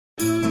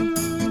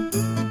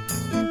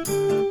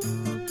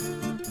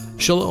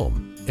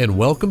Shalom, and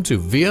welcome to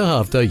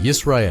V'ahavta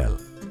Yisrael,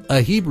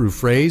 a Hebrew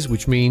phrase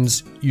which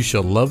means, you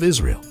shall love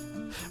Israel.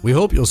 We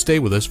hope you'll stay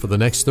with us for the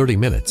next 30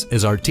 minutes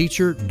as our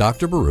teacher,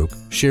 Dr. Baruch,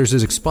 shares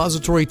his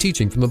expository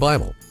teaching from the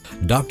Bible.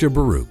 Dr.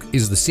 Baruch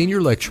is the senior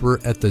lecturer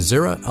at the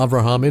Zera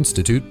Avraham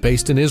Institute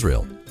based in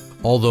Israel.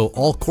 Although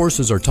all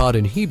courses are taught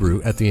in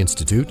Hebrew at the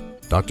Institute,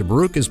 Dr.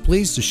 Baruch is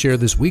pleased to share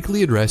this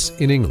weekly address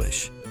in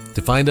English.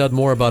 To find out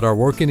more about our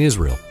work in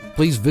Israel,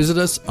 please visit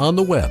us on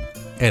the web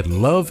at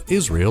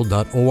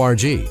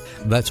loveisrael.org.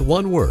 That's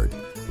one word,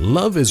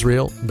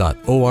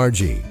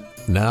 loveisrael.org.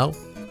 Now,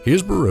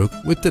 here's Baruch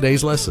with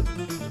today's lesson.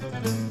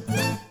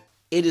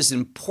 It is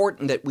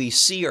important that we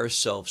see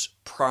ourselves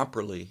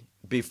properly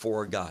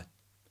before God.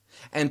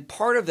 And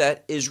part of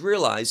that is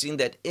realizing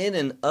that in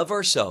and of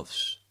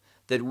ourselves,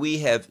 that we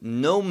have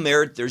no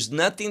merit, there's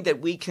nothing that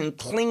we can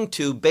cling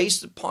to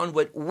based upon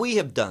what we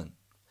have done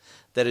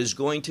that is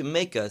going to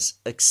make us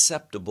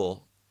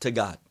acceptable to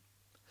God.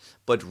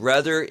 But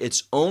rather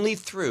it's only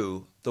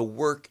through the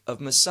work of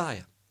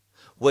Messiah,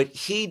 what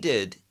He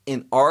did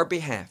in our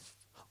behalf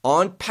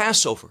on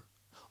Passover,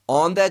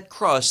 on that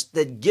cross,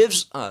 that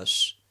gives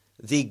us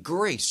the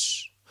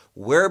grace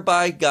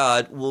whereby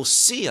God will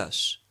see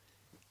us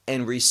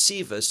and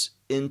receive us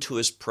into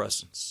His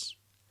presence.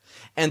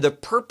 And the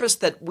purpose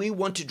that we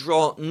want to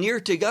draw near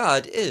to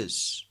God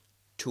is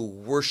to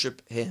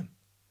worship Him,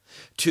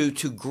 to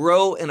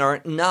grow in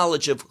our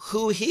knowledge of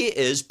who He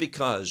is,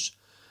 because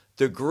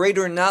the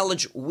greater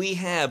knowledge we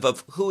have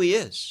of who He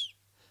is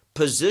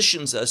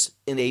positions us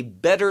in a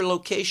better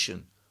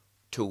location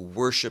to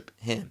worship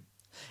Him.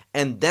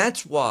 And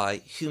that's why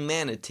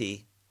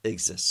humanity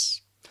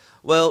exists.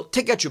 Well,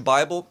 take out your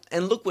Bible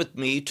and look with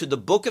me to the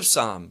book of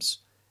Psalms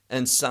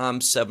and Psalm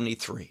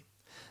 73.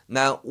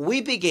 Now, we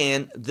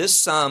began this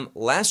psalm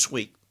last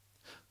week.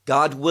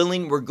 God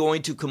willing, we're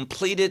going to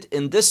complete it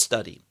in this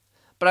study.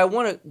 But I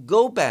want to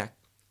go back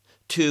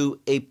to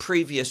a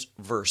previous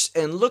verse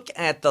and look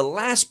at the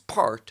last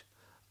part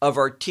of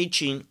our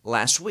teaching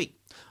last week.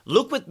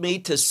 Look with me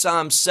to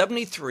Psalm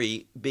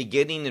 73,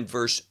 beginning in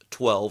verse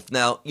 12.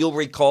 Now, you'll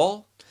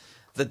recall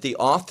that the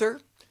author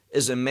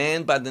is a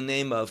man by the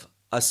name of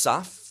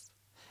Asaph,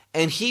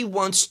 and he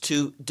wants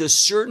to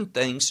discern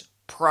things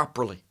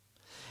properly.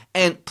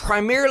 And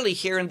primarily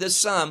here in this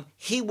psalm,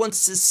 he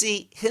wants to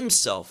see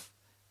himself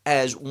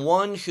as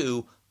one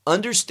who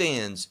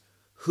understands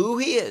who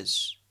he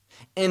is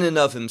in and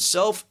of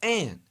himself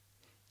and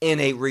in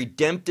a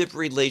redemptive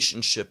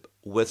relationship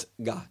with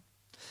God.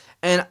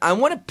 And I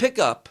want to pick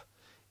up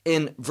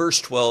in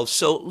verse 12.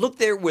 So look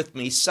there with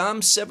me,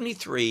 Psalm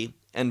 73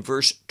 and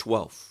verse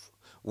 12,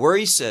 where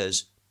he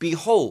says,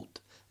 behold,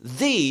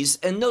 these,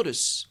 and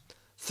notice,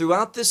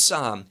 throughout this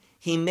psalm,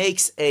 he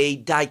makes a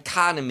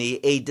dichotomy,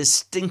 a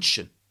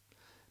distinction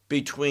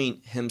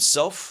between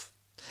himself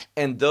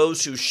and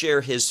those who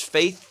share his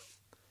faith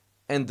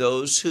and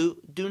those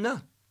who do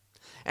not.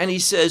 And he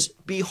says,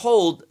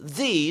 behold,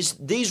 these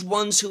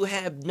ones who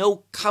have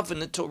no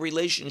covenantal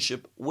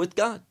relationship with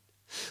God,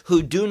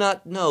 who do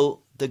not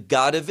know the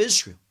God of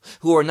Israel,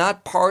 who are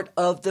not part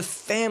of the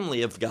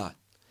family of God.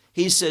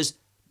 He says,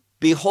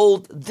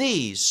 behold,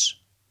 these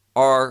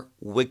are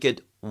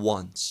wicked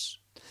ones.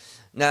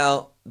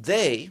 Now,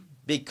 they,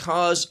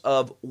 because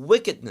of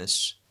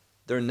wickedness,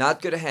 they're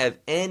not going to have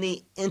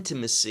any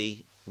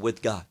intimacy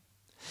with God.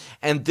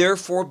 And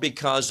therefore,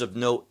 because of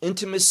no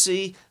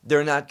intimacy,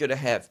 they're not going to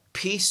have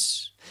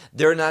peace.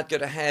 They're not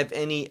going to have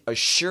any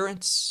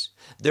assurance.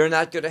 They're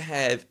not going to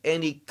have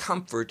any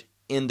comfort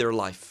in their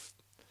life.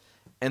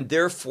 And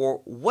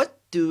therefore, what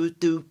do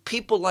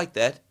people like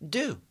that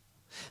do?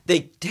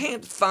 They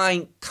can't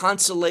find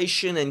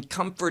consolation and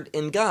comfort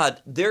in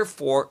God.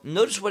 Therefore,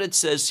 notice what it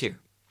says here.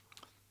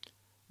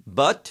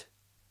 But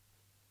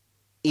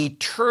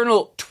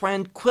eternal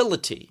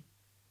tranquility.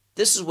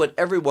 This is what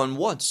everyone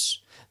wants.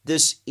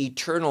 This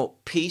eternal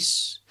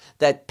peace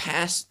that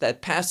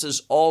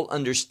passes all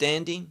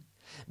understanding,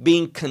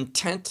 being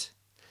content.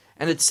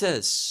 And it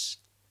says,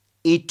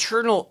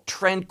 eternal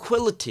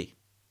tranquility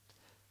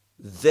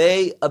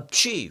they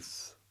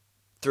achieve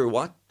through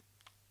what?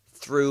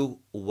 Through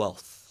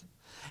wealth.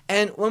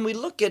 And when we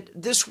look at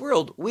this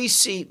world, we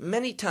see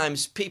many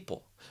times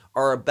people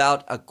are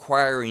about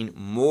acquiring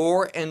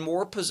more and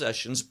more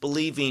possessions,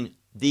 believing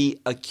the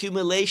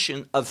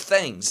accumulation of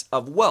things,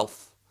 of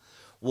wealth,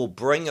 will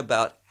bring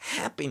about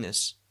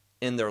happiness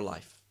in their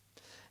life.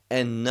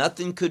 And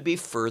nothing could be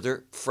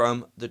further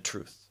from the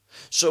truth.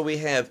 So we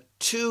have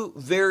two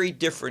very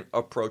different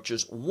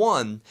approaches.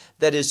 One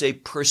that is a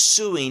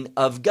pursuing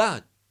of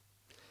God,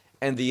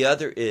 and the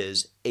other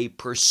is a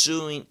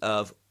pursuing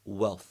of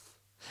wealth.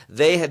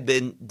 They have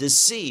been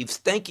deceived,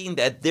 thinking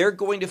that they're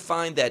going to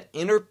find that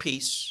inner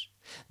peace,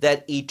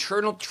 that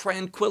eternal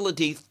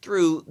tranquility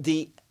through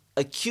the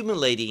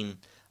accumulating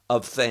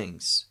of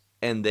things,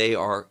 and they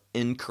are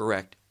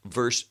incorrect.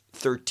 Verse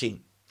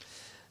 13.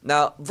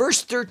 Now,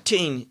 verse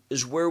 13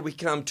 is where we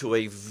come to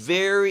a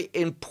very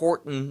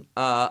important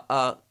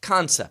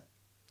concept.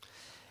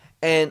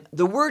 And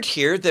the word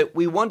here that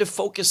we want to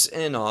focus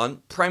in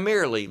on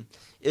primarily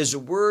is a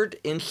word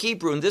in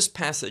Hebrew in this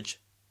passage,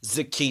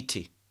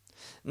 zakiti.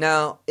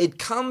 Now, it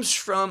comes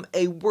from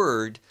a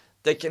word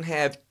that can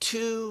have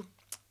two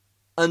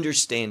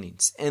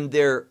understandings, and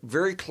they're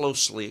very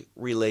closely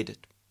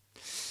related.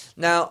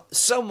 Now,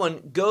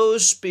 someone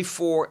goes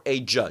before a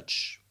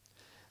judge.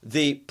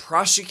 The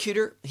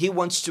prosecutor, he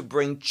wants to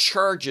bring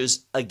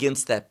charges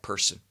against that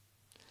person.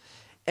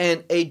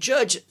 And a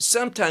judge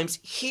sometimes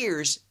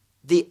hears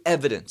the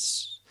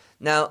evidence.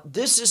 Now,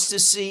 this is to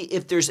see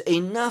if there's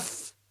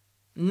enough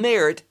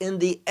merit in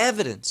the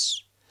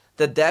evidence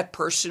that that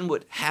person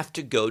would have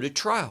to go to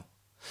trial.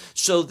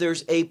 So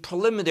there's a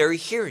preliminary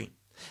hearing.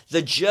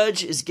 The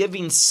judge is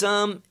giving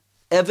some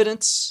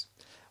evidence,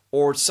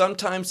 or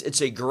sometimes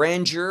it's a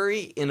grand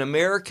jury in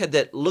America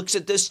that looks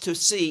at this to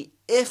see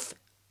if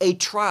a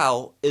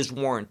trial is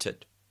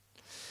warranted.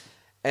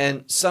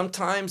 And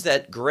sometimes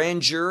that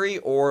grand jury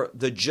or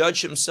the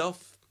judge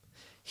himself,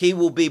 he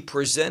will be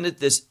presented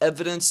this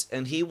evidence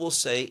and he will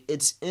say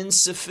it's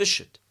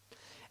insufficient.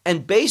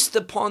 And based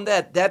upon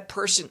that, that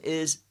person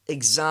is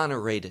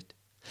exonerated.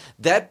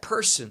 That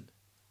person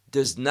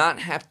does not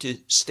have to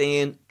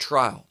stand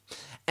trial.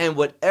 And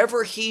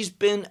whatever he's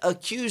been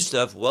accused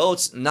of, well,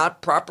 it's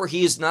not proper.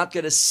 He is not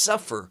going to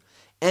suffer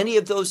any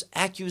of those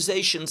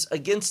accusations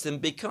against him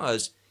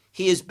because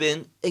he has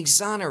been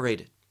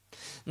exonerated.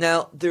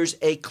 Now, there's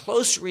a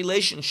close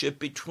relationship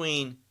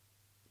between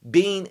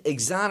being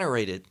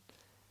exonerated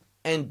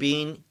and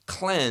being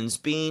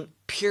cleansed, being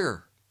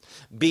pure,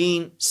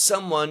 being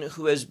someone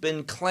who has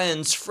been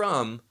cleansed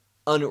from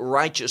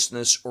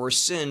unrighteousness or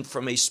sin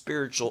from a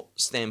spiritual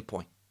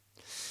standpoint.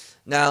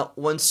 Now,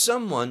 when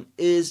someone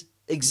is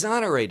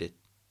exonerated,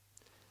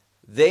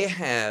 they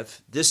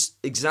have this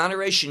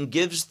exoneration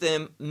gives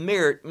them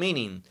merit,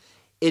 meaning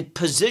it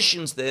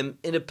positions them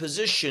in a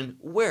position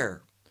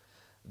where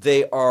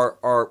they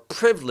are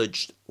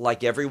privileged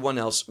like everyone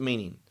else,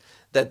 meaning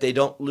that they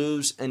don't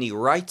lose any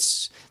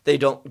rights, they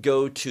don't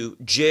go to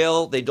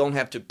jail, they don't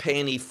have to pay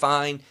any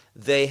fine.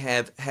 They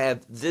have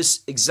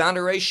this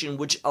exoneration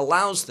which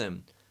allows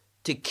them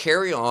to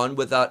carry on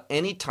without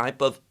any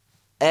type of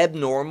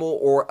abnormal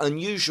or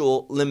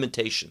unusual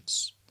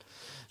limitations.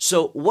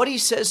 So what he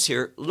says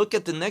here, look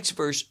at the next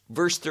verse,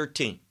 verse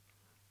 13.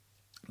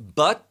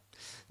 But,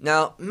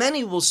 now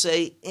many will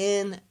say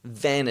in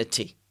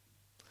vanity.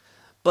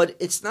 But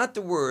it's not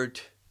the word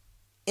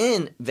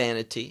in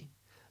vanity,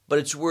 but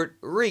it's the word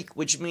rik,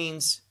 which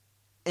means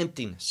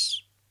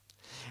emptiness.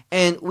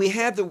 And we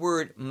have the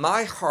word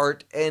my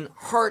heart, and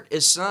heart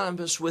is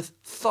synonymous with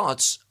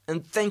thoughts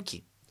and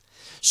thinking.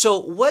 So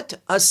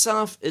what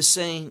Asaph is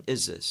saying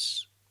is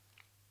this: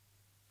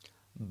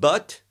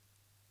 but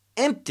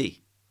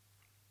empty,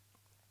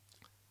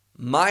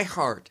 my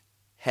heart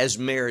has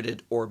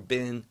merited or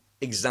been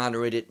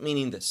exonerated,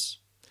 meaning this: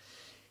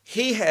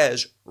 he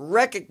has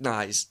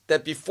recognized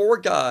that before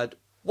God,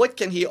 what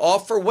can he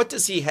offer? What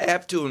does he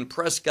have to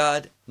impress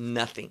God?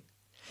 Nothing.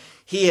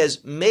 He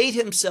has made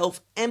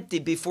himself empty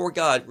before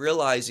God,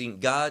 realizing,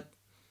 God,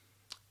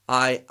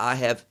 I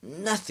have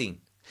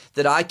nothing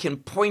that I can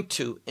point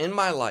to in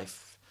my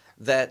life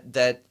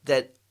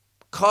that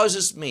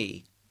causes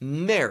me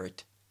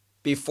merit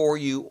before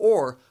you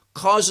or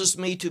causes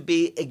me to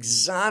be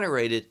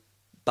exonerated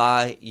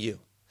by you.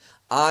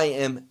 I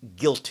am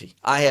guilty.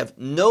 I have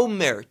no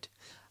merit.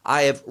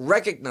 I have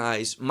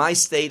recognized my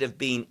state of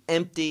being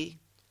empty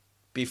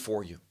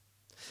before you.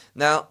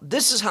 Now,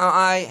 this is how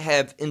I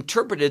have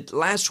interpreted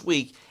last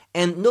week.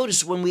 And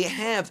notice when we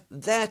have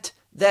that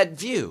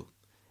view,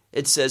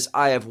 it says,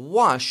 I have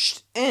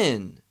washed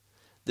in,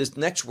 this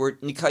next word,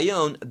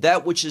 nikayon,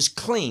 that which is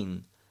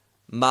clean,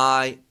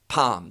 my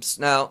palms.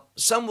 Now,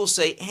 some will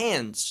say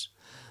hands,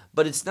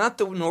 but it's not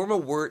the normal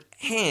word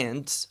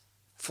hands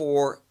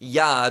for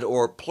yad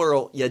or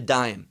plural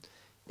yadayim.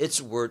 It's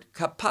the word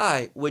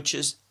kapai, which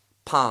is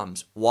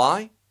palms.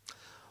 Why?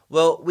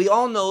 Well, we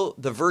all know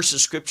the verse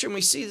of Scripture, and we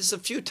see this a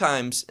few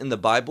times in the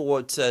Bible where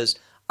it says,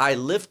 I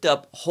lift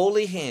up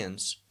holy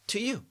hands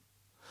to you.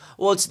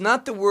 Well, it's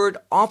not the word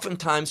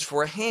oftentimes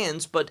for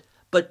hands, but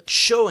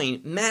showing,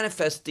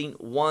 manifesting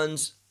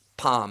one's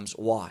palms.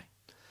 Why?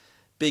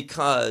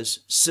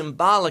 Because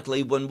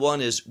symbolically, when one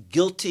is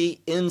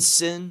guilty in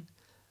sin,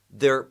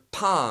 their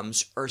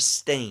palms are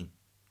stained.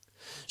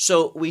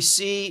 So we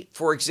see,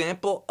 for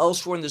example,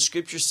 elsewhere in the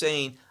Scripture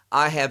saying,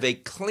 I have a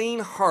clean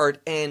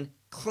heart and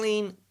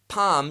clean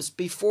palms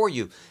before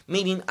you,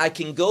 meaning I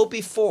can go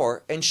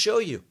before and show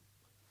you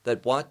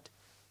that what?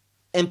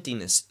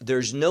 Emptiness.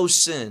 There's no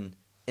sin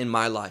in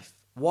my life.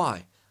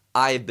 Why?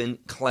 I have been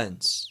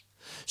cleansed.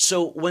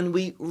 So when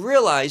we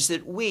realize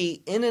that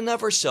we, in and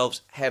of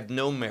ourselves, have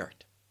no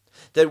merit,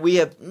 that we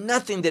have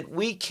nothing that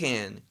we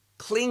can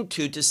cling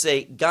to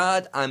say,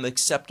 God, I'm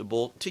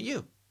acceptable to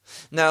you.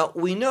 Now,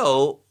 we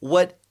know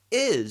what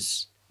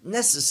is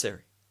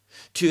necessary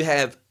to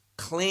have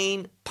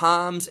clean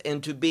palms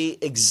and to be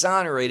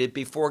exonerated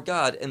before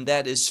God, and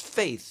that is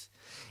faith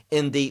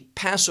in the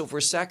Passover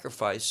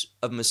sacrifice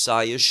of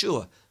Messiah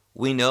Yeshua.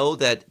 We know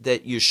that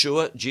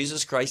Yeshua,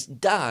 Jesus Christ,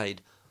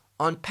 died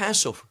on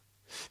Passover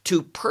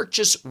to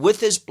purchase with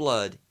his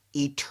blood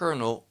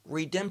eternal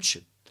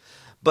redemption.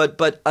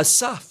 But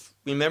Asaph,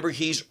 remember,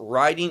 he's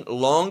writing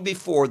long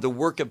before the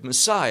work of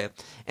Messiah,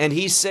 and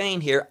he's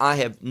saying here, I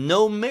have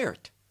no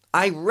merit.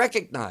 I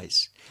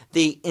recognize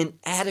the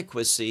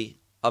inadequacy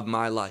of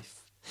my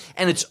life.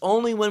 And it's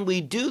only when we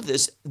do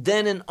this,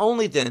 then and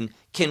only then,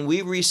 can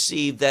we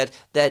receive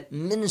that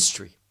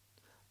ministry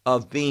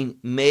of being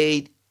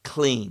made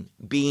clean,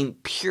 being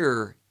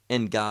pure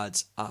in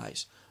God's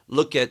eyes.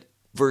 Look at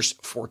verse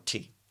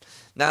 14.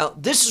 Now,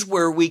 this is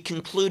where we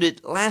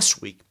concluded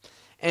last week.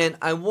 And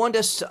I want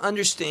us to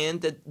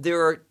understand that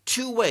there are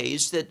two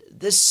ways that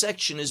this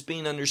section is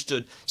being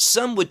understood.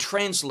 Some would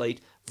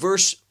translate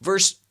verse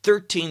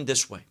 13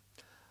 this way.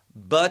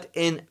 But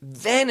in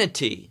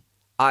vanity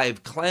I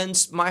have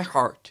cleansed my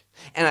heart,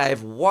 and I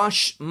have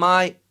washed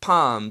my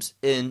palms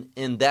in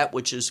that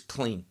which is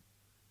clean.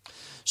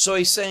 So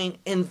he's saying,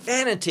 in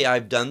vanity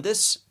I've done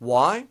this.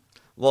 Why?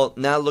 Well,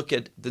 now look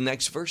at the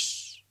next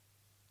verse.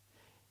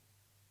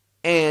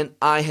 And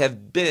I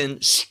have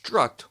been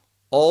struck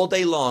all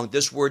day long.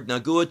 This word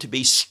nagua, to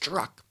be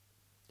struck.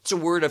 It's a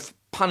word of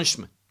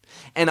punishment.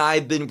 And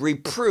I've been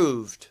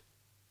reproved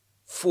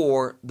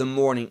for the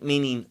morning,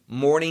 meaning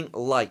morning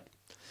light.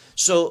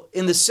 So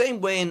in the same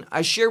way, and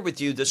I share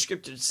with you, the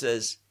scripture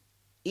says,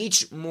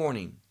 each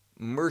morning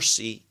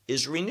mercy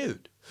is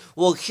renewed.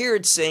 Well, here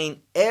it's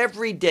saying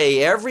every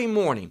day, every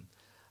morning,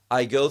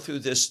 I go through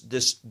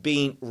this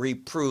being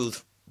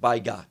reproved by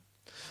God.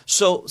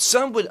 So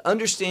some would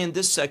understand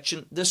this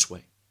section this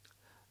way.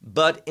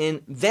 But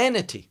in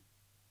vanity,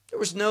 there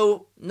was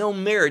no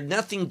merit,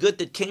 nothing good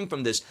that came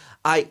from this.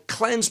 I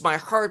cleansed my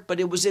heart, but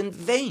it was in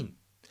vain.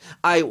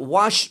 I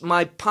washed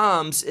my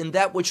palms in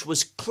that which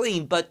was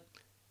clean, but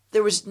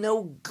there was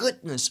no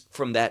goodness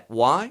from that.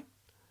 Why?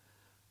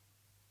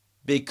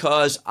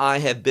 Because I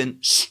have been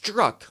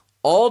struck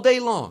all day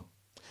long,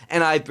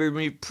 and I've been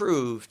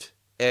reproved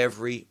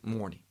every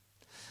morning.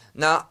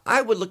 Now,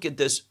 I would look at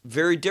this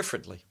very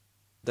differently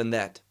than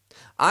that.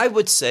 I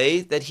would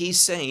say that he's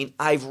saying,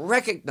 I've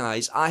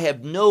recognized I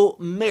have no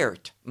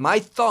merit. My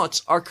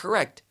thoughts are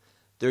correct.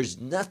 There's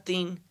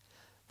nothing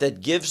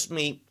that gives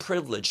me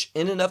privilege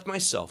in and of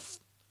myself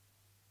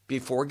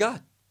before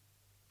God.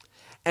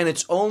 And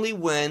it's only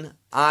when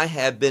I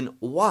have been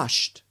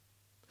washed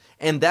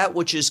and that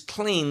which is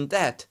clean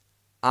that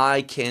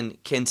I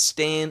can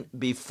stand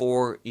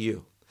before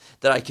you,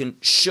 that I can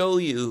show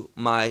you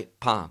my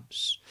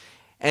palms.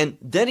 And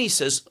then he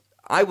says,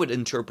 I would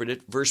interpret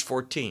it, verse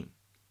 14.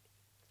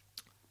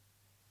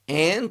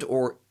 And,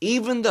 or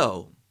even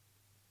though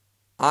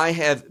I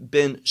have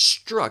been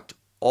struck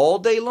all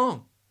day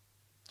long,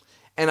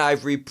 and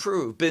I've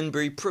been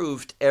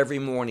reproved every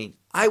morning,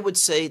 I would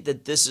say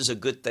that this is a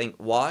good thing.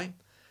 Why?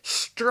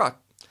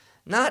 Struck,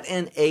 not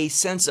in a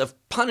sense of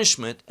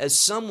punishment, as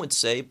some would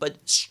say,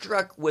 but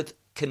struck with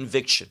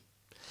conviction.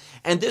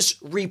 And this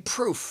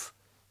reproof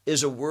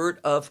is a word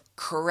of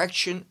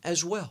correction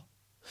as well.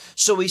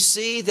 So we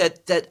see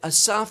that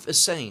Asaph is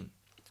saying,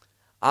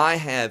 I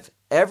have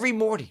every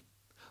morning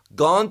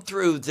gone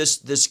through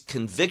this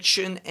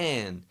conviction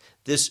and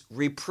this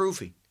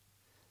reproving.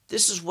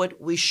 This is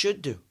what we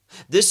should do.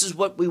 This is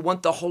what we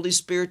want the Holy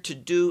Spirit to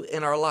do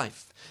in our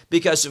life.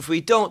 Because if we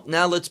don't,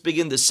 now let's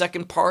begin the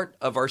second part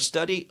of our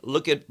study.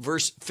 Look at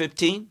verse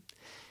 15.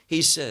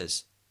 He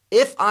says,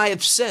 if I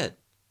have said,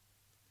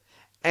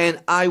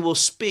 and I will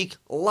speak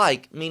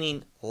like,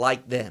 meaning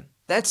like them.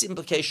 That's the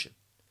implication.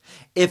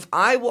 If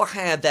I will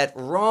have that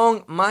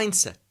wrong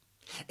mindset,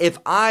 if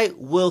I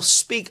will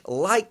speak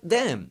like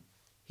them,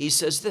 he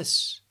says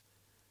this,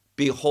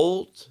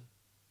 behold,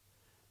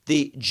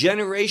 the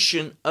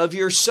generation of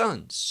your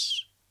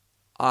sons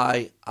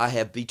I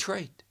have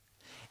betrayed.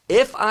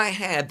 If I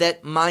had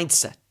that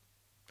mindset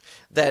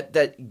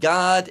that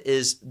God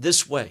is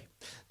this way,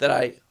 that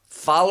I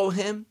follow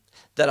him,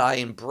 that I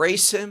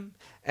embrace him,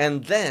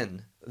 and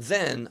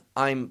then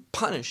I'm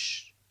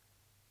punished.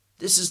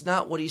 This is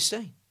not what he's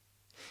saying.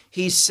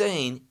 He's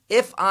saying,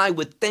 if I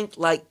would think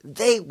like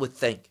they would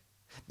think,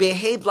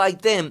 behave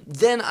like them,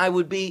 then I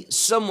would be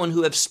someone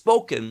who have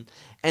spoken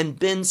and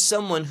been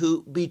someone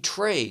who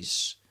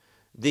betrays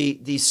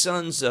the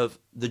sons of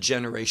the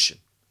generation,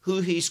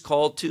 who he's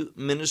called to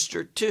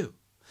minister to.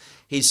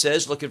 He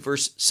says, look at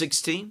verse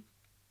 16,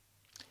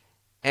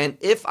 and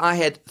if I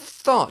had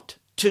thought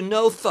to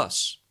know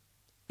thus,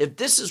 if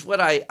this is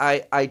what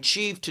I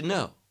achieved to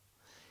know,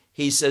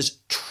 he says,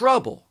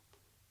 trouble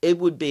it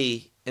would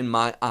be in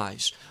my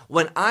eyes.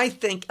 When I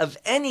think of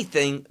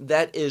anything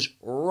that is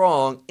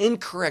wrong,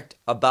 incorrect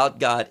about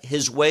God,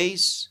 his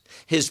ways,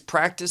 his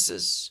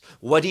practices,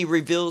 what he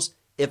reveals,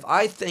 if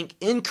I think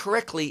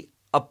incorrectly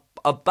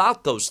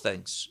about those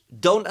things,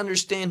 don't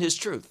understand his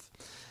truth,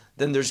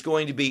 then there's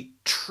going to be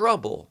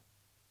trouble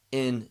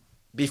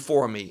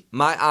before me.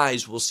 My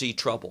eyes will see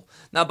trouble.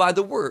 Now, by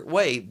the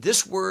way,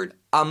 this word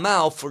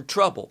amal for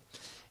trouble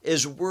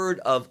is a word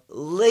of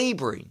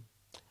laboring,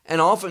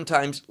 and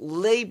oftentimes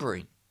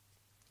laboring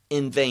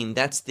in vain.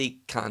 That's the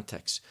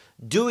context.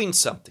 Doing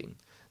something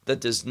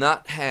that does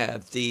not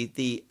have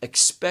the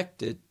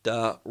expected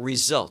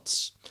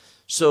results.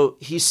 So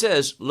he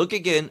says, look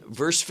again,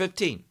 verse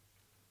 15.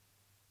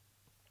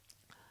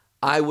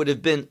 I would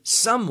have been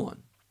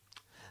someone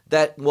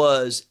that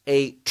was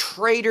a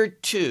traitor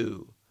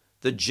to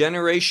the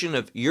generation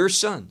of your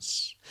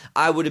sons.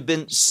 I would have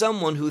been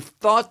someone who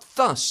thought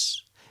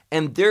thus,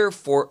 and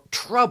therefore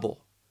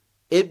trouble.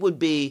 It would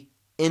be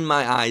in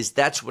my eyes.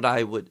 That's what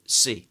I would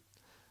see.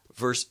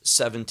 Verse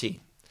 17.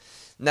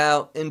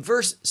 Now, in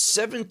verse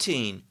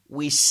 17,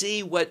 we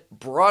see what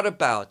brought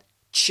about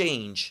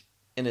change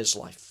in his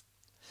life.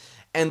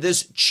 And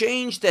this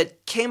change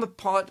that came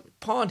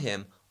upon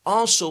him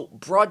also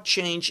brought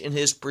change in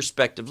his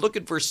perspective. Look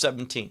at verse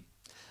 17.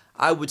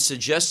 I would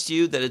suggest to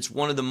you that it's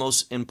one of the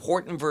most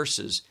important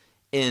verses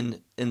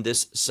in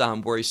this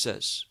psalm, where he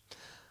says,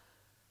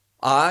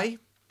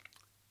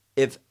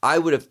 if I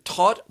would have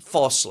taught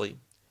falsely,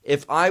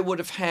 if I would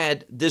have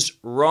had this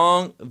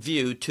wrong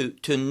view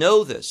to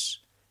know this,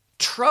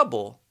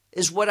 trouble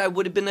is what I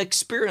would have been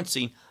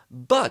experiencing,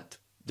 but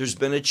there's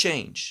been a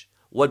change.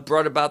 What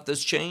brought about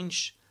this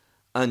change?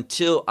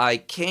 Until I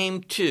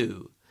came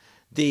to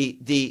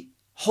the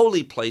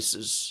holy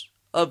places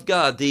of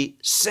God, the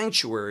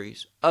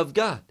sanctuaries of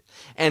God.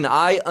 And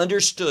I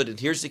understood, and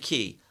here's the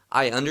key,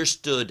 I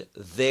understood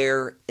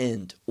their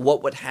end,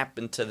 what would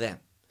happen to them.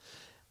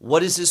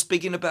 What is this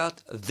speaking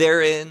about?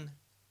 Their end?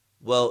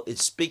 Well,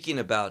 it's speaking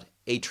about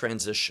a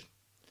transition.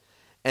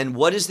 And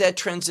what is that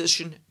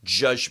transition?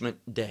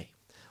 Judgment Day.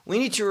 We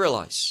need to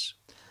realize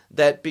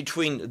that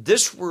between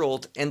this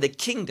world and the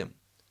kingdom,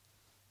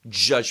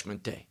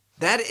 Judgment Day.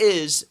 That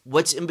is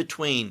what's in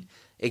between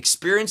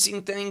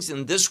experiencing things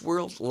in this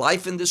world,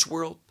 life in this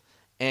world,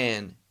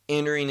 and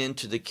entering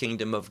into the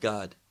kingdom of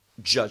God,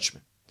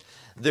 judgment.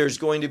 There's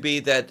going to be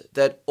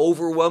that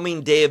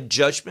overwhelming day of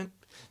judgment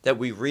that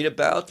we read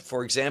about,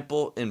 for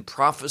example, in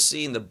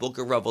prophecy in the book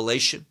of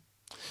Revelation.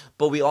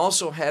 But we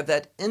also have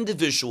that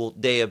individual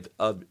day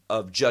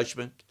of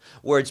judgment,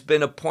 where it's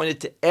been appointed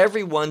to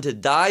everyone to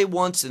die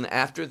once, and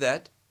after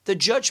that, the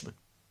judgment.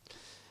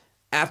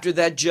 After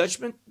that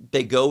judgment,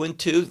 they go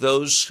into,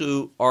 those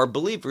who are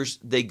believers,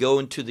 they go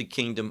into the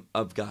kingdom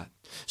of God.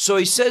 So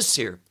he says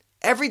here,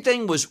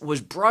 everything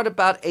was brought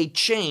about a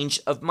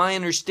change of my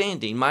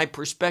understanding, my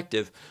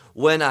perspective,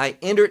 when I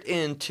entered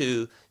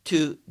into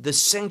the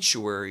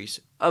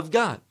sanctuaries of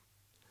God.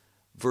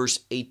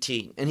 Verse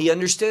 18, and he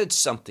understood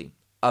something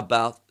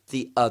about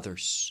the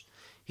others.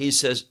 He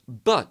says,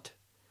 but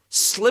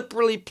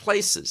slippery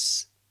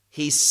places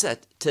he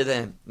set to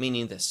them,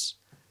 meaning this,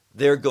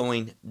 they're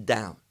going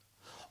down.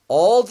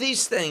 All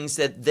these things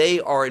that they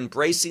are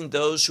embracing,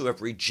 those who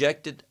have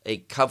rejected a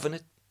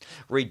covenant,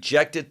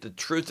 rejected the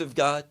truth of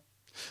God,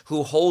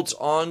 who holds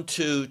on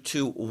to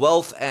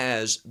wealth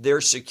as their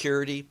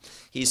security.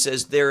 He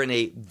says they're in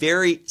a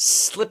very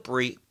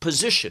slippery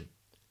position.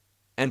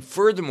 And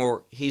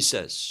furthermore, he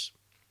says,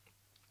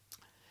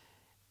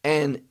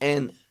 and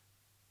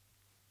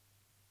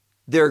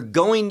they're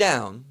going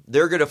down,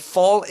 they're going to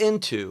fall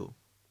into,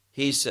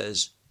 he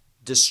says,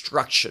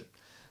 destruction.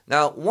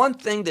 Now, one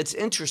thing that's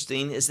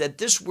interesting is that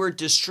this word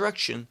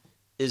destruction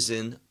is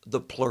in the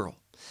plural.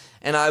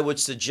 And I would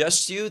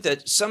suggest to you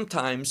that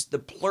sometimes the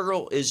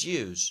plural is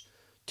used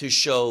to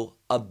show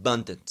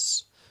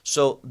abundance.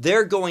 So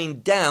they're going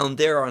down,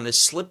 they're on a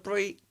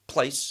slippery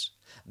place,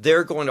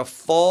 they're going to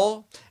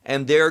fall,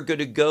 and they're going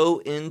to go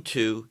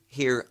into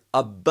here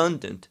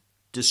abundant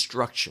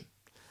destruction.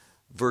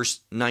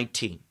 Verse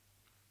 19.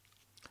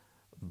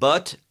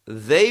 But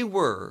they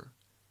were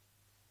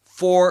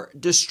for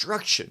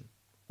destruction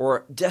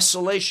or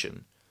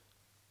desolation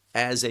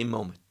as a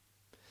moment.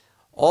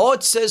 All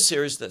it says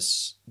here is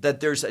this, that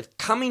there's a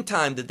coming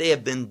time that they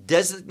have been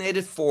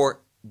designated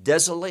for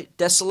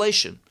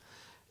desolation.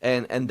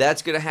 And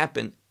that's going to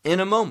happen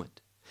in a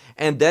moment.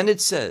 And then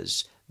it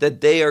says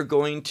that they are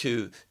going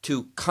to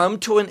come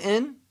to an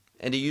end,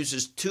 and he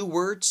uses two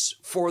words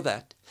for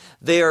that.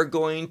 They are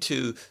going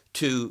to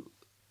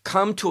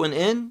come to an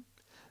end.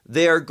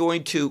 They are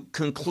going to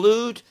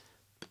conclude,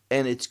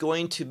 and it's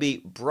going to be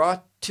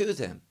brought to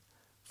them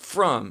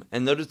from,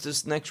 and notice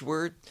this next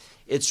word,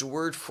 it's a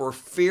word for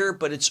fear,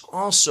 but it's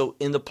also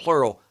in the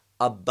plural,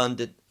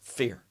 abundant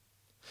fear.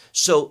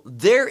 So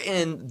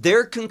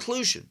their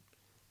conclusion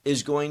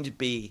is going to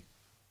be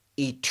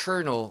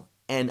eternal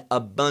and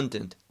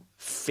abundant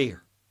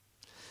fear.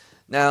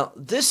 Now,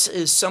 this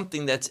is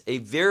something that's a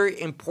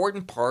very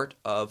important part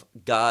of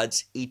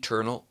God's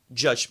eternal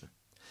judgment.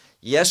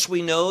 Yes,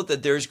 we know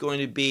that there's going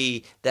to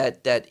be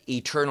that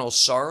eternal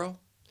sorrow,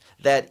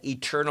 that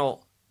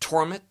eternal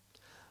torment,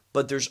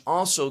 but there's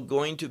also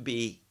going to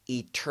be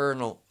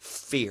eternal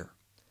fear.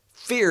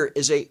 Fear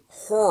is a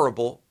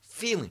horrible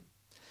feeling,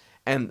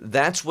 and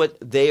that's what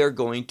they are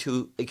going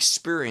to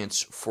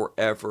experience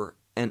forever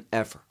and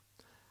ever.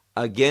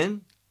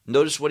 Again,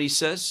 notice what he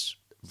says,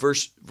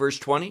 verse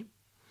 20,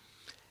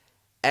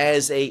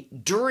 as a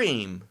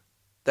dream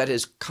that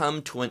has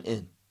come to an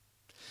end.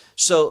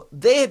 So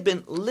they had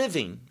been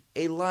living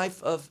a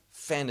life of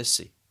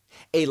fantasy.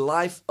 a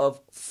life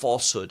of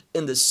falsehood.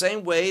 In the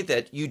same way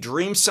that you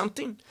dream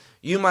something,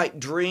 you might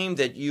dream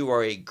that you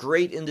are a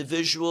great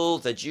individual,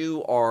 that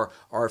you are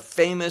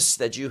famous,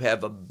 that you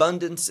have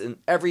abundance in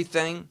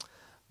everything.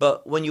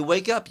 But when you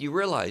wake up, you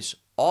realize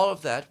all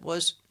of that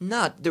was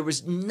not. There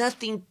was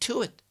nothing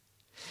to it.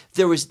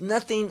 There was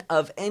nothing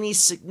of any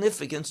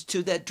significance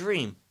to that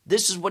dream.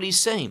 This is what he's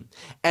saying.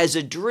 As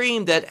a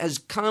dream that has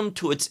come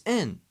to its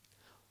end,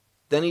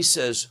 then he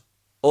says,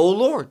 "O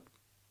Lord,"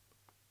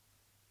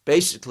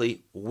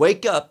 basically,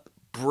 wake up,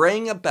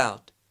 bring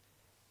about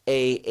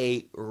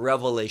a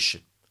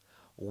revelation.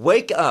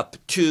 Wake up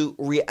to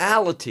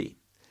reality,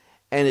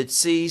 and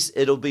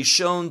it'll be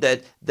shown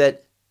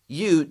that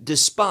you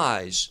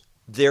despise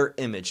their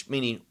image,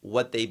 meaning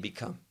what they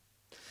become.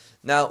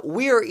 Now,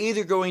 we are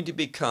either going to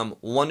become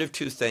one of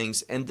two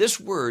things, and this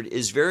word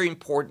is very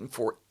important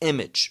for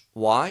image.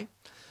 Why?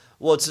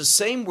 Well, it's the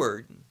same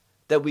word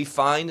that we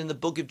find in the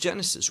book of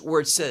Genesis,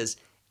 where it says,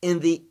 "In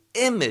the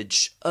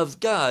image of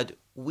God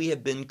we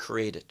have been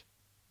created."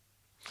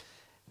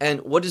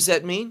 And what does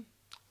that mean?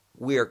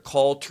 We are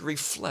called to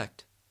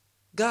reflect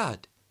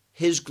God,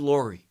 His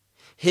glory,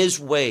 His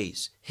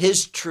ways,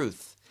 His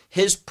truth,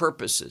 His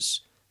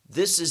purposes.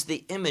 This is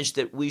the image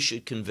that we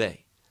should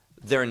convey.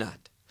 They're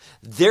not.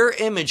 Their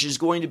image is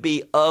going to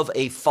be of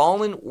a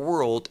fallen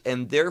world,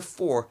 and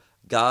therefore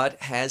God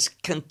has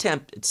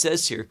contempt. It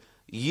says here,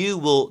 you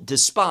will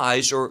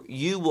despise, or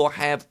you will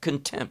have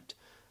contempt.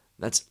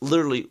 That's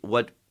literally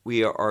what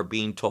we are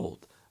being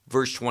told.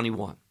 Verse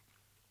 21.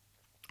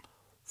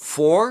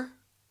 For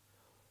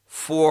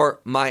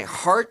my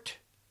heart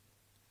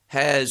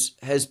has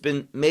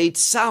been made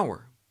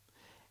sour,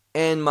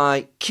 and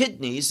my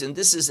kidneys, and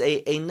this is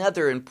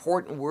another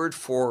important word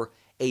for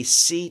a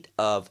seat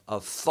of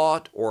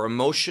thought or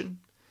emotion,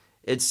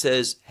 it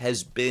says,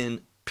 has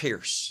been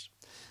pierced.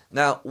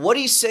 Now, what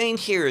he's saying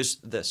here is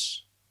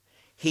this.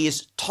 He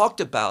has talked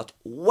about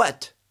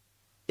what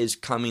is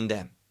coming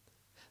them.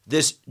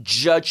 This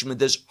judgment,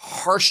 this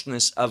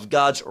harshness of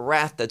God's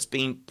wrath that's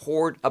being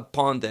poured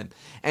upon them.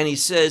 And he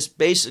says,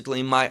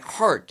 basically, my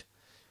heart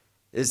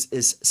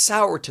is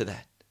sour to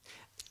that.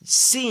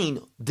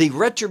 Seeing the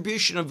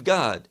retribution of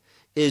God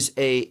is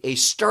a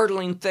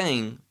startling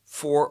thing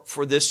for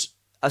this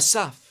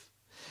Asaph.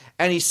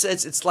 And he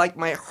says, it's like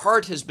my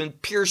heart has been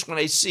pierced when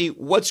I see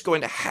what's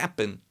going to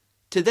happen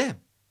to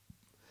them.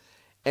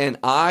 And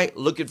I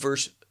look at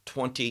verse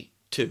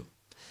 22.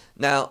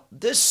 Now,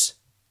 this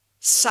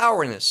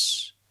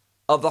sourness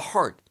of the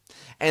heart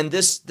and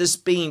this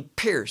being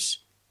pierced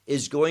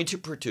is going to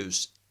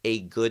produce a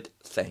good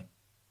thing.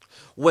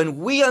 When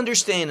we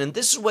understand, and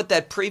this is what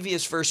that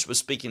previous verse was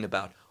speaking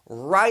about,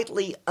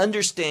 rightly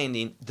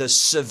understanding the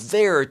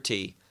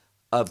severity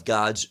of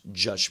God's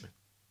judgment.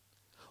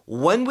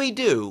 When we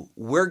do,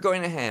 we're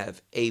going to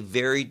have a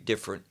very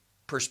different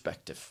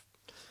perspective.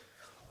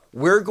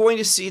 We're going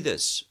to see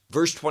this,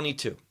 verse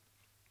 22.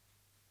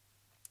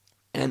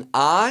 And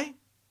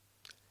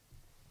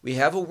we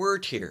have a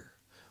word here,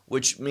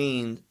 which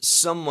means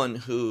someone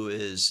who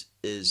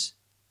is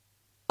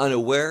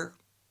unaware,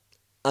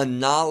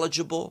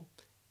 unknowledgeable,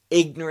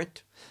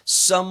 ignorant,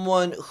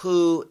 someone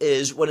who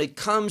is, when it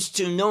comes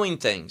to knowing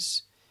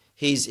things,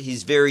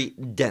 he's very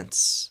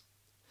dense.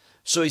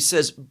 So he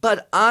says,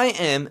 but I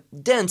am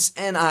dense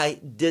and I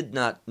did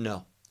not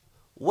know.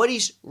 What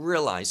he's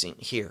realizing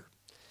here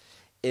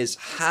is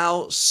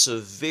how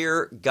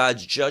severe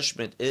God's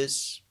judgment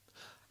is,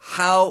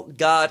 how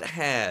God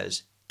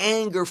has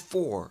anger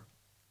for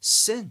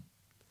sin.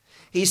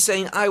 He's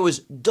saying, I was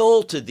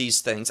dull to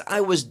these things. I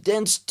was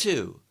dense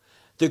to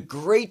the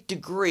great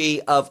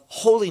degree of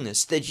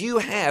holiness that you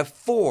have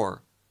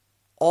for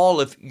all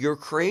of your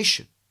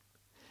creation.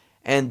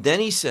 And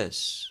then he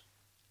says,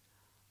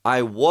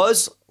 I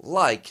was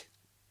like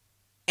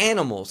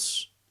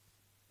animals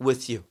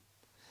with you.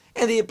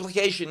 And the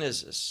implication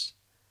is this.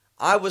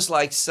 I was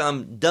like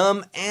some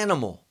dumb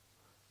animal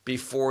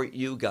before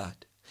you,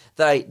 God,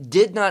 that I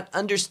did not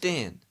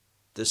understand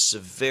the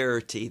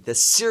severity, the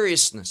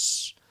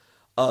seriousness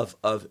of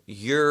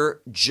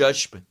your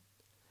judgment.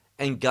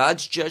 And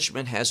God's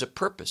judgment has a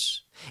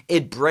purpose.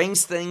 It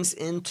brings things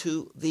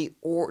into the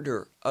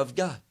order of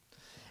God.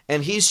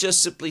 And he's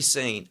just simply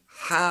saying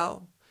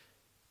how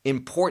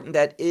important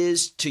that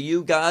is to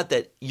you, God,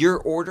 that your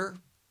order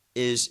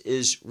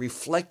is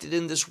reflected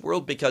in this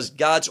world, because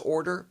God's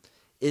order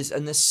is a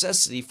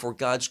necessity for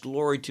God's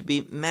glory to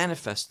be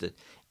manifested.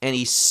 And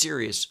he's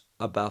serious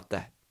about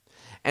that.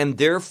 And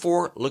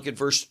therefore, look at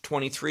verse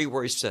 23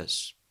 where he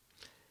says,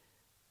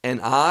 and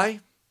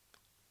I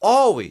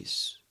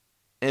always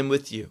am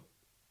with you,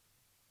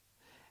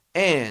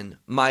 and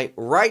my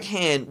right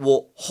hand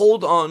will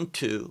hold on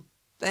to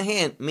the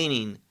hand,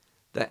 meaning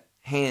the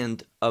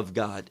hand of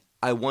God.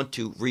 I want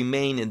to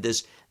remain in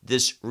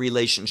this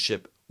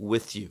relationship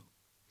with you.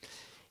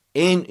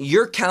 In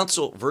your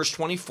counsel, verse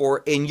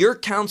 24, in your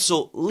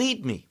counsel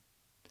lead me,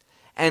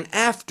 and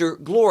after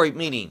glory,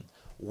 meaning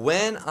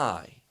when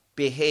I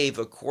behave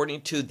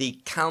according to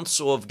the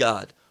counsel of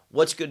God,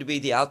 what's going to be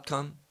the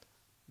outcome?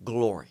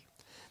 Glory.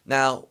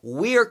 Now,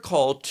 we are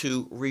called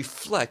to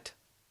reflect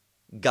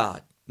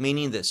God,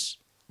 meaning this: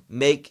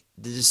 make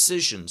the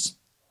decisions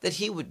that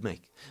he would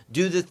make,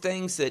 do the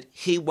things that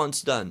he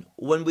wants done.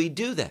 When we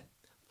do that,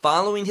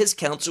 following his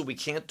counsel, we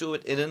can't do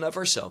it in and of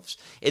ourselves.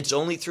 It's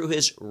only through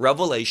his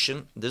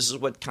revelation. This is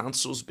what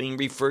counsel is being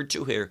referred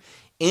to here.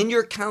 In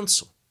your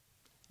counsel,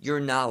 your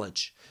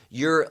knowledge,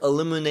 your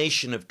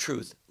illumination of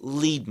truth,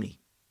 lead me.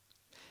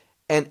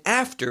 And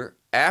after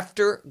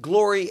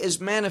glory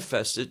is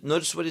manifested,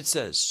 notice what it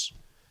says: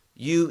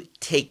 you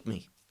take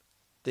me.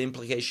 The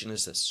implication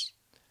is this: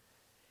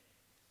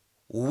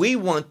 we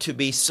want to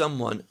be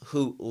someone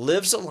who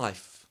lives a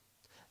life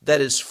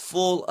that is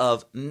full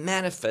of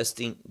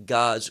manifesting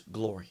God's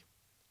glory.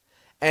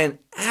 And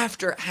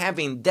after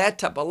having that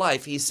type of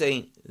life, he's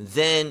saying,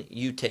 then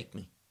you take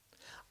me.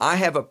 I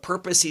have a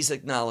purpose. He's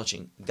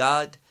acknowledging,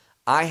 God,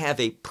 I have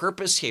a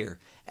purpose here,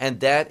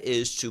 and that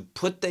is to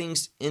put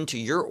things into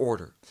your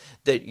order,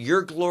 that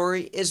your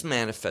glory is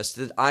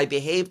manifested, that I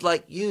behaved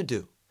like you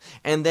do.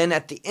 And then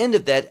at the end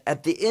of that,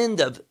 at the end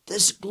of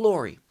this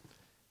glory,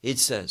 it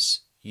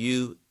says,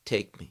 you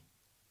take me.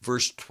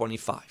 Verse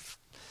 25.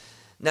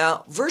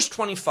 Now, verse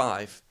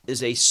 25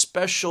 is a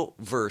special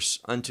verse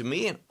unto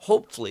me, and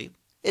hopefully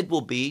it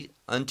will be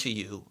unto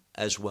you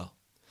as well.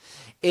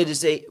 It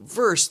is a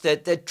verse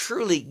that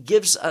truly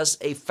gives us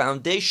a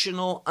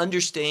foundational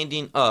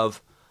understanding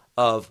of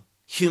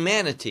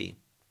humanity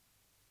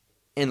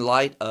in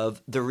light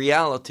of the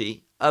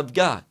reality of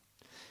God.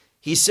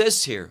 He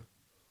says here,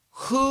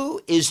 who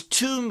is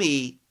to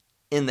me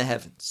in the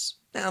heavens?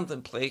 Now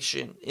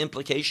the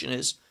implication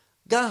is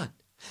God.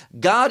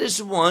 God is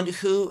the one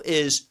who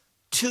is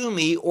to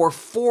me or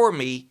for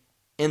me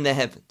in the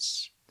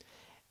heavens.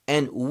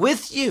 And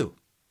with you,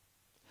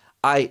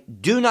 I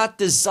do not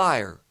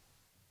desire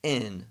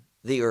in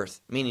the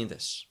earth. Meaning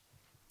this: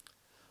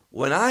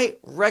 when I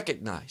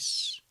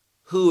recognize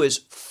who is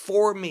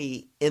for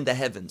me in the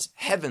heavens,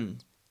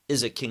 heaven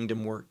is a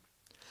kingdom word.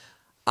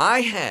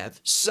 I have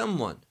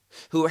someone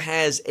who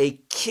has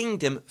a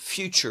kingdom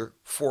future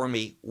for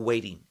me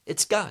waiting.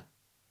 It's God.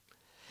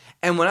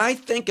 And when I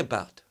think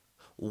about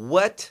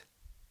what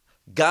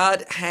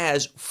God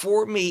has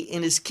for me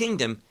in his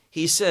kingdom,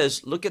 he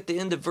says, look at the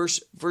end of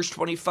verse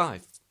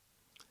 25.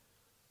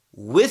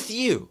 With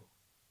you,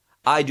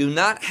 I do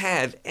not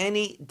have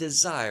any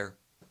desire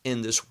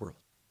in this world.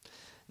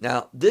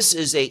 Now, this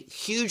is a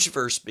huge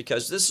verse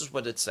because this is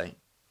what it's saying.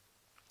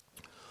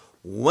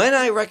 When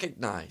I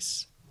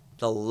recognize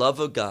the love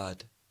of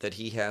God that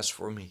he has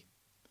for me,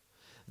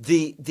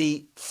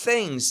 the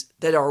things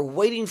that are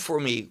waiting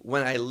for me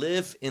when I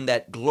live in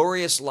that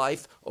glorious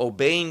life,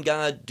 obeying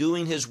God,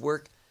 doing his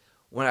work,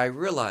 when I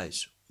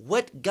realize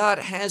what God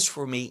has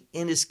for me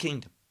in his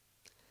kingdom,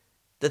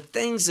 the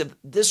things of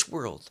this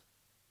world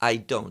I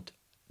don't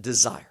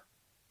desire.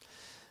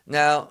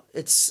 Now,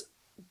 it's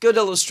good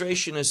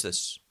illustration is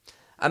this.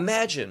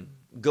 Imagine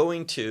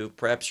going to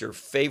perhaps your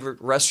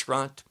favorite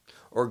restaurant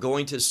or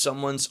going to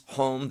someone's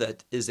home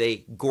that is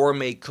a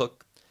gourmet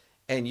cook,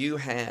 and you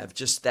have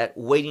just that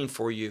waiting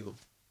for you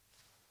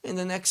in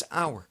the next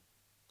hour.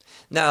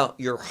 Now,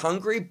 you're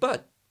hungry,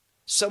 but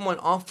someone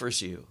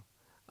offers you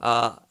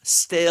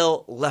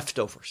stale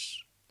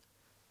leftovers.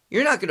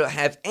 You're not going to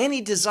have any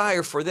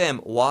desire for them.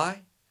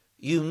 Why?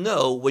 You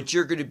know what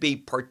you're going to be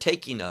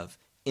partaking of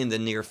in the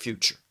near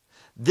future.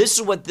 This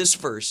is what this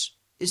verse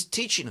is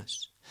teaching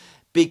us,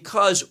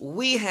 because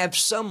we have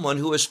someone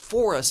who is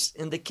for us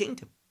in the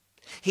kingdom.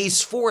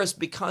 He's for us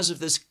because of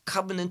this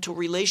covenantal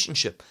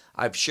relationship.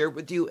 I've shared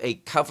with you a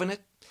covenant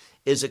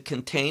is a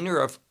container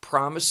of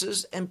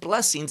promises and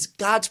blessings,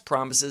 God's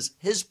promises,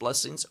 his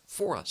blessings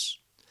for us.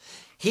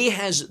 He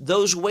has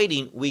those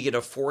waiting. We get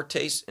a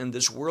foretaste in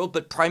this world,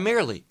 but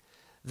primarily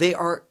they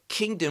are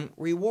kingdom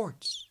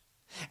rewards.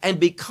 And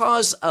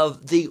because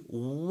of the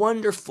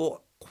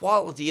wonderful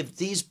quality of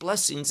these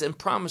blessings and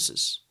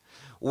promises,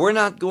 we're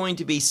not going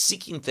to be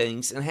seeking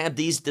things and have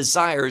these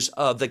desires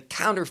of the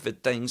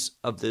counterfeit things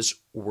of this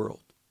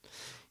world.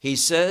 He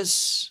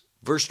says,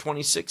 verse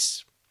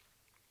 26,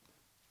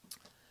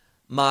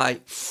 my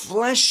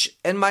flesh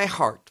and my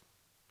heart,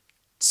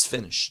 it's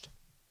finished.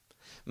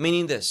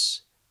 Meaning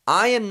this,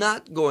 I am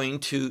not going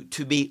to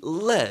be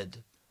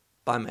led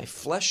by my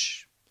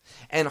flesh,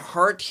 and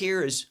heart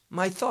here is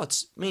my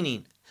thoughts,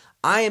 meaning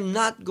I am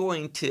not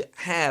going to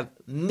have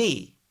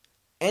me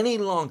any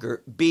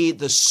longer be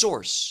the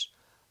source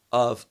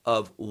of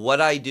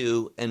what I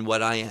do and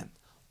what I am.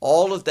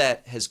 All of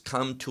that has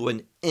come to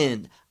an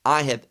end.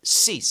 I have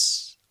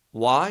ceased.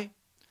 Why?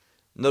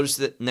 Notice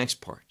the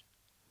next part.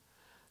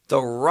 The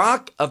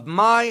rock of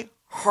my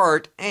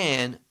heart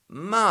and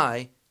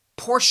my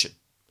portion.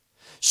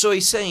 So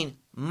he's saying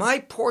my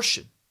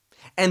portion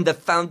and the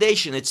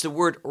foundation, it's the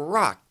word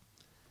rock.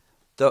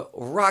 The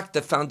rock,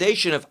 the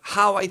foundation of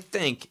how I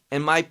think,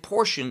 and my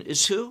portion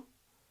is who?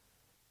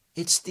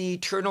 It's the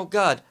eternal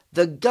God,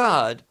 the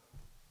God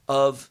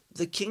of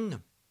the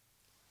kingdom.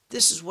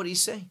 This is what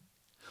he's saying.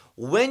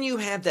 When you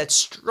have that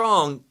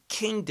strong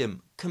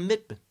kingdom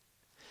commitment,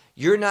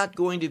 you're not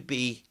going to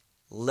be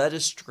led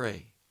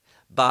astray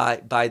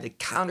by the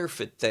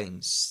counterfeit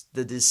things,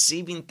 the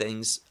deceiving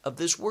things of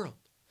this world.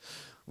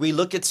 We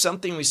look at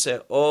something, we say,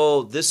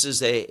 oh, this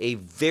is a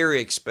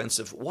very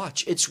expensive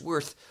watch. It's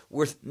worth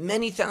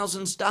many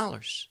thousands of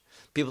dollars.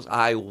 People,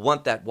 I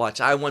want that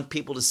watch. I want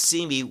people to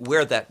see me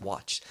wear that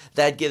watch.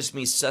 That gives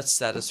me such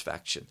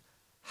satisfaction.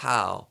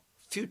 How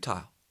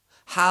futile.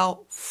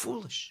 How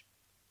foolish.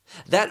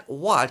 That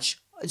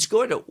watch is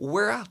going to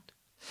wear out.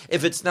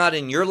 If it's not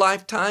in your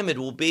lifetime, it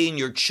will be in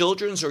your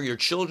children's or your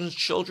children's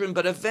children,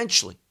 but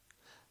eventually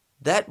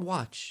that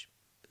watch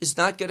is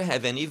not going to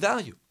have any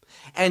value.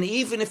 And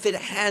even if it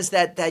has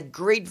that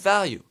great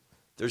value,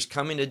 there's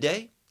coming a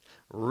day,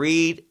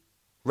 read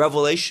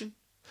Revelation,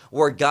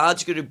 where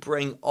God's going to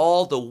bring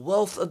all the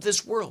wealth of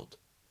this world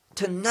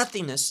to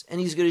nothingness,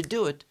 and he's going to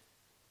do it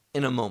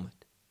in a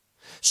moment.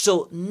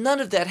 So none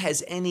of that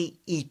has any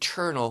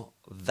eternal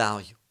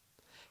value.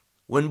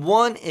 When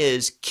one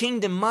is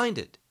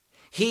kingdom-minded,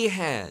 he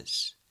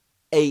has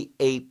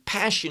a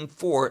passion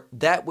for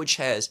that which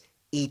has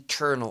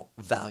eternal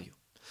value.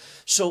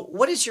 So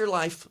what is your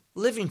life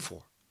living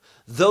for?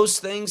 Those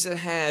things that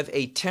have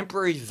a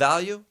temporary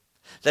value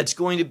that's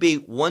going to be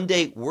one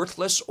day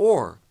worthless,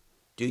 or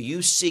do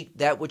you seek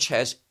that which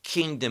has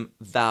kingdom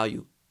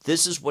value?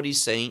 This is what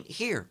he's saying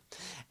here.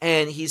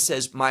 And he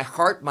says, my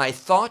heart, my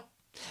thought,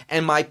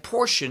 and my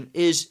portion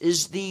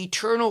is the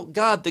eternal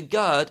God, the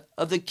God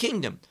of the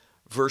kingdom.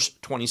 Verse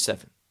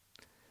 27.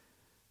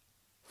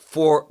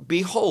 For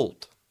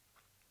behold,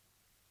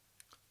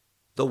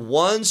 the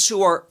ones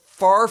who are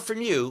far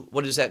from you,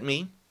 what does that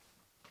mean?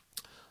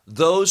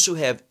 Those who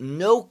have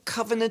no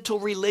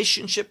covenantal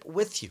relationship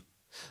with you.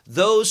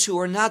 Those who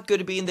are not going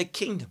to be in the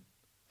kingdom.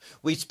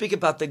 We speak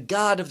about the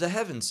God of the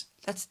heavens.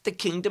 That's the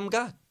kingdom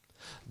God.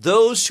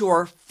 Those who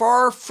are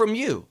far from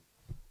you,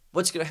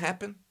 what's going to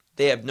happen?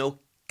 They have no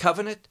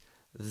covenant.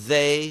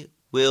 They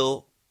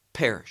will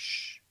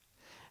perish.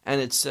 And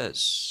it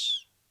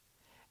says,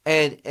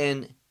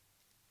 and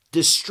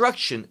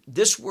destruction,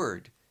 this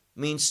word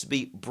means to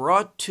be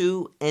brought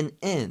to an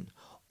end.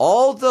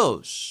 All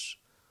those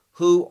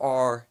who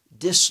are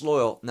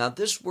disloyal. Now,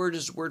 this word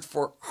is a word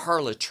for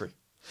harlotry.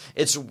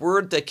 It's a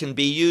word that can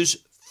be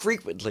used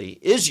frequently,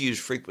 is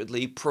used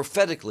frequently,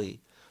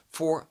 prophetically,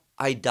 for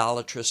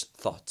idolatrous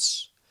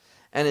thoughts.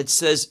 And it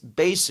says,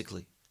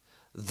 basically,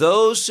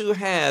 those who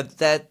have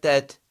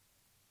that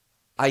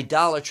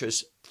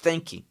idolatrous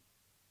thinking,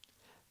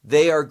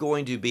 they are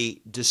going to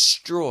be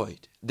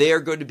destroyed. They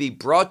are going to be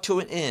brought to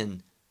an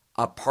end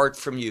apart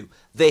from you.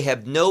 They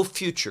have no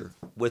future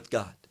with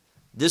God.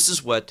 This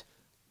is what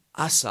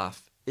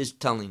Asaph is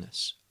telling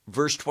us.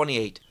 Verse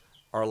 28,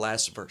 our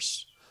last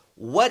verse.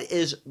 What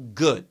is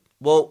good?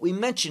 Well, we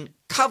mentioned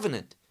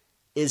covenant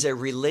is a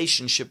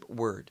relationship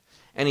word.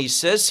 And he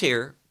says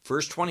here,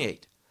 verse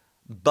 28,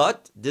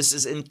 but, this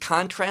is in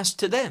contrast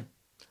to them,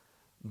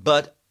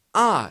 but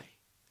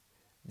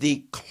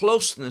the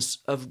closeness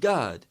of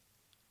God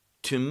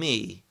to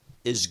me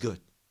is good.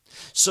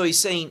 So he's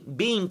saying,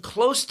 being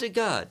close to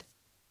God,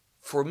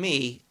 for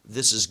me,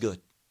 this is good.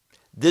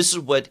 This is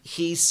what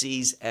he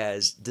sees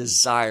as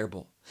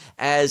desirable,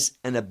 as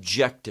an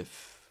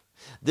objective.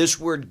 This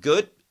word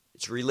good,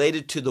 it's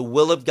related to the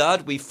will of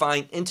God. We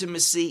find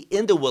intimacy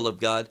in the will of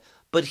God,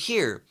 but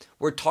here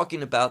we're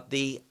talking about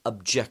the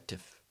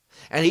objective.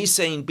 And he's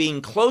saying being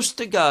close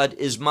to God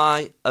is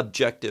my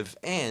objective,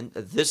 and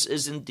this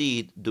is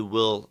indeed the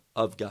will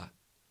of God.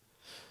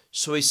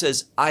 So he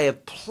says, I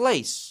have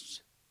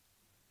placed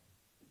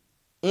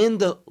in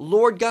the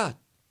Lord God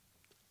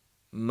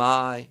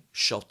my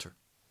shelter.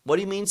 What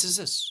he means is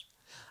this: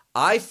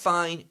 I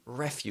find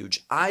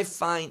refuge, I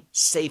find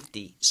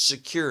safety,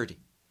 security,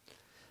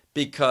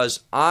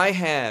 because I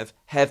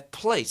have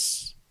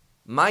placed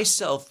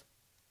myself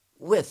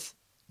with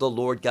the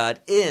Lord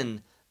God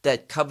in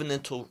that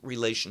covenantal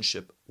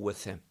relationship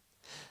with him.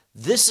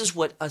 This is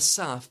what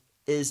Asaph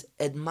is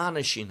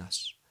admonishing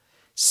us.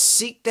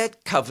 Seek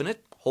that covenant.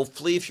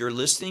 Hopefully, if you're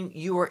listening,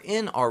 you are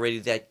in already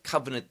that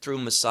covenant through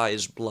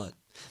Messiah's blood,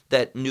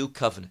 that new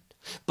covenant.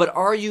 But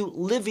are you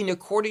living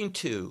according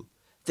to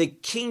the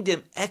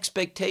kingdom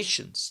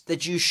expectations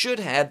that you should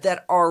have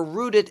that are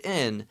rooted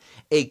in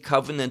a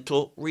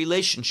covenantal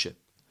relationship?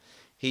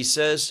 He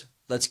says,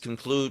 let's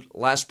conclude,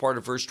 last part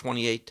of verse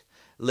 28,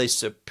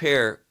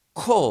 Leseper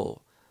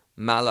kol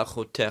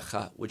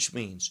malachotecha, which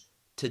means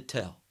to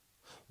tell.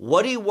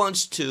 What he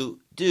wants to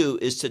do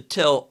is to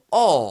tell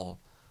all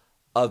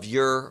of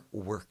your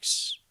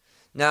works.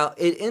 Now,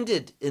 it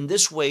ended in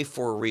this way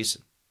for a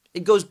reason.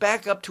 It goes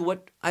back up to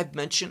what I've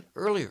mentioned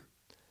earlier.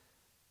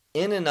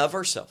 In and of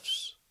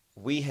ourselves,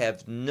 we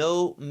have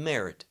no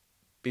merit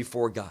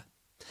before God.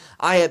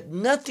 I have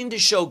nothing to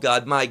show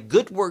God my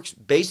good works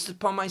based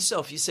upon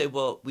myself. You say,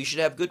 well, we should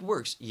have good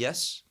works.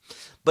 Yes,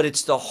 but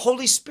it's the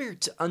Holy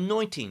Spirit's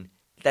anointing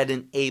that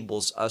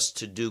enables us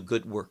to do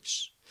good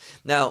works.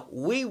 Now,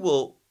 we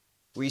will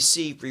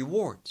receive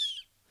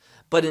rewards,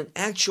 but in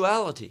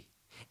actuality,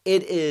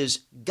 it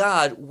is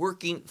God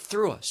working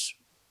through us.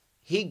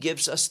 He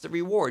gives us the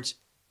rewards.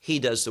 He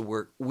does the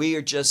work. We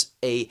are just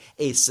a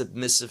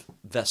submissive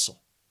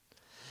vessel.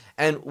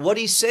 And what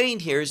he's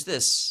saying here is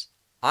this: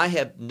 I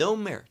have no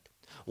merit.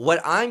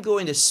 What I'm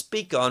going to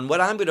speak on,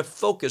 what I'm going to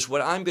focus,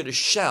 what I'm going to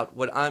shout,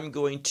 what I'm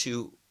going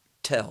to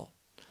tell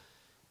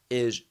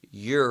is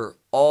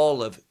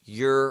all of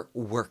your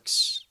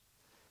works.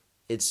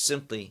 It's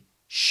simply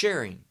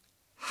sharing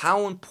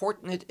how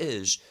important it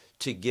is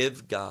to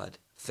give God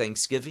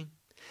thanksgiving,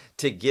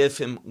 to give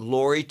him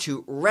glory,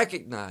 to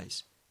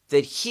recognize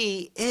that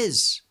he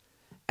is,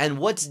 and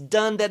what's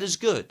done that is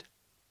good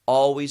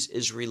always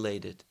is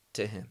related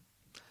to him.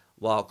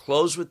 Well, I'll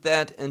close with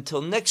that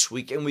until next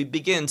week, and we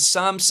begin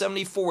Psalm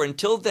 74.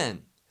 Until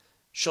then,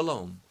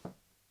 shalom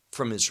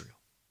from Israel.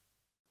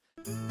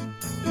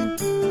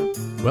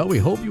 Well, we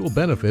hope you will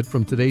benefit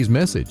from today's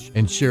message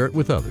and share it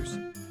with others.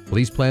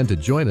 Please plan to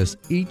join us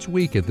each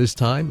week at this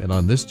time and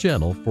on this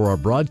channel for our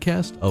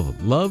broadcast of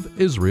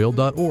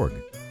loveisrael.org.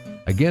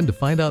 Again, to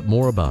find out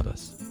more about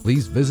us,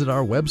 please visit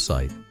our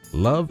website,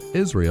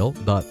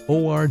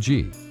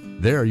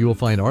 loveisrael.org. There you will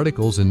find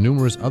articles and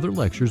numerous other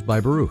lectures by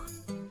Baruch.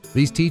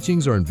 These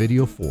teachings are in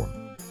video form.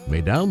 You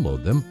may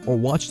download them or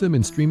watch them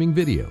in streaming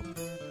video.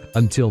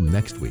 Until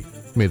next week,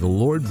 may the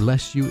Lord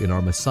bless you in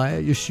our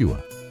Messiah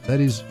Yeshua,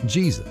 that is,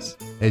 Jesus,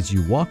 as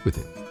you walk with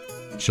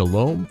him.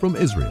 Shalom from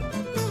Israel.